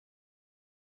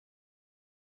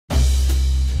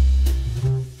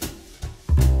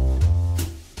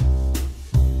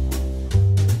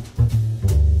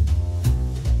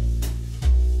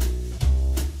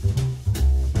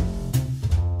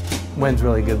Wen's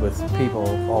really good with people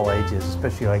of all ages,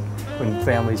 especially like when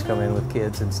families come in with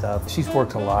kids and stuff. She's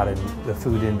worked a lot in the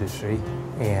food industry,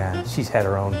 and she's had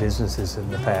her own businesses in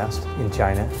the past in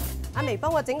China.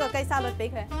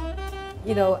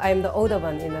 You know, I'm the older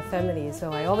one in the family,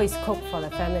 so I always cook for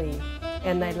the family,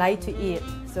 and I like to eat.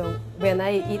 So when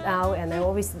I eat out, and I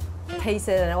always taste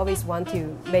it, and I always want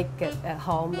to make it at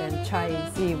home and try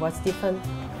and see what's different.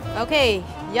 Okay,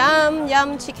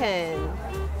 yum chicken.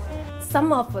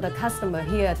 Some of the customers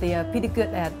here, they are pretty good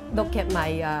at look at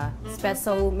my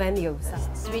special menus.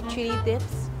 Sweet chili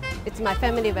dips. It's my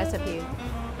family recipe.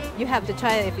 You have to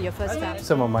try it if you're first time.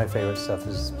 Some of my favorite stuff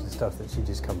is the stuff that she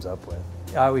just comes up with.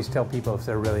 I always tell people if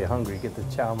they're really hungry, get the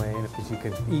chow mein, because you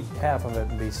can eat half of it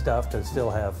and be stuffed and still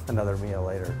have another meal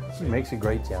later. She makes a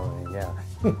great chow mein,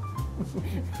 yeah.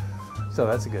 So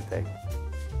that's a good thing.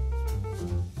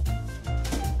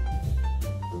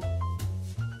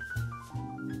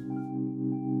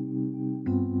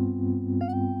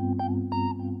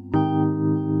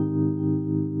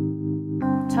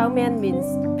 Chow mein means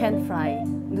pan-fried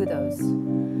noodles.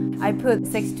 I put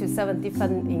 6 to 7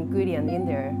 different ingredients in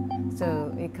there.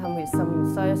 So it comes with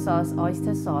some soy sauce,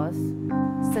 oyster sauce,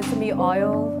 sesame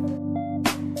oil,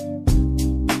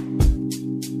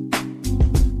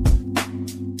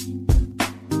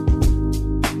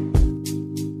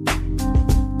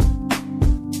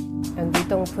 and we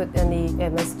don't put any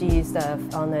MSG stuff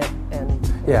on it. And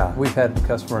yeah, we've had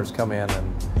customers come in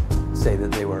and say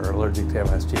that they were allergic to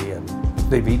MSG, and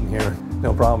they've eaten here,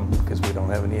 no problem, because we don't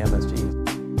have any MSG.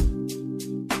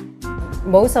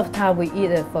 Most of the time we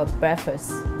eat it for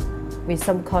breakfast with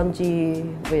some congee,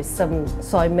 with some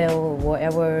soy milk or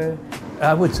whatever.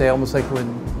 I would say almost like when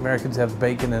Americans have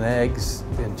bacon and eggs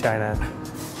in China,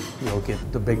 you'll get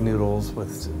the big noodles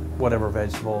with whatever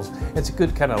vegetables. It's a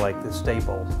good kind of like the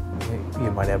staple.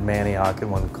 You might have manioc in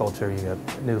one culture, you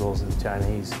got noodles in the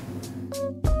Chinese.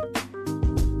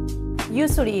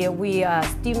 Usually we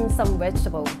steam some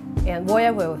vegetable, and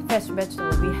whatever fresh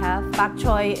vegetable we have, bok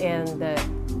choy and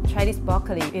Chinese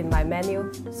broccoli in my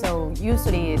menu. So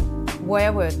usually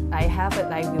wherever I have it,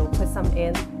 I will put some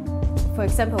in. For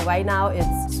example, right now it's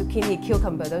zucchini,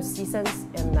 cucumber, those seasons,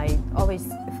 and I always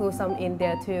throw some in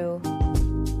there too.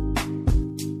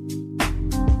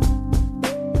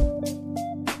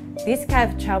 This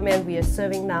kind of chow mein we are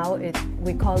serving now,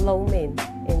 we call lo mein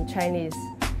in Chinese,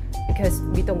 because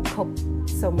we don't cook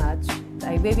so much.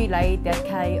 I really like that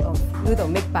kind of noodle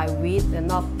made by wheat and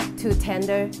not too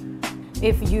tender.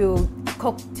 If you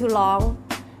cook too long,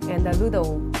 and the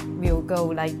noodle will go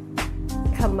like,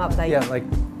 come up like... Yeah, like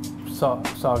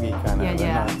soggy kind of.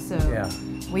 Yeah. So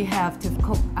we have to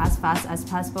cook as fast as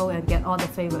possible and get all the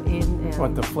flavor in. And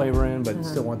want the flavor in, but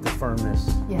still want the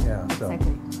firmness. Yeah,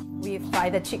 exactly. We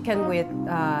fry the chicken with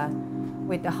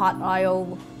the hot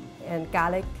oil and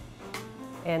garlic,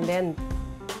 and then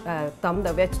dump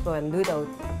the vegetable and noodle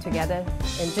together,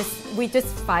 and we just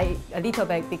fry a little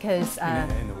bit because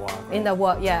in the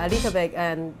wok, yeah, a little bit,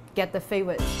 and get the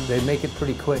flavor. They make it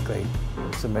pretty quickly.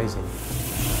 It's amazing.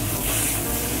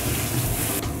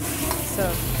 So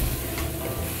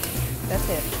that's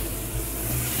it.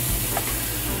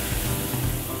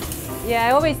 Yeah,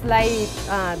 I always like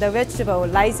the vegetable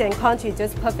nice and crunchy,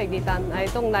 just perfectly done. I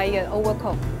don't like it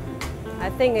overcooked. I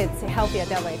think it's healthier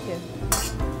that way too.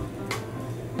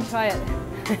 Try it.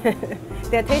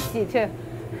 They're tasty too.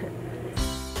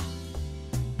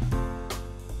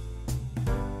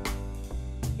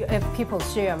 If people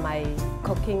share my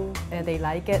cooking and they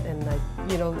like it, and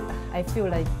I feel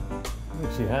like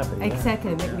makes you happy.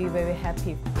 Exactly, make me very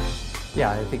happy.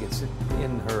 Yeah, I think it's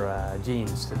in her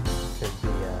genes to be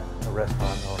a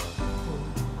restaurant owner.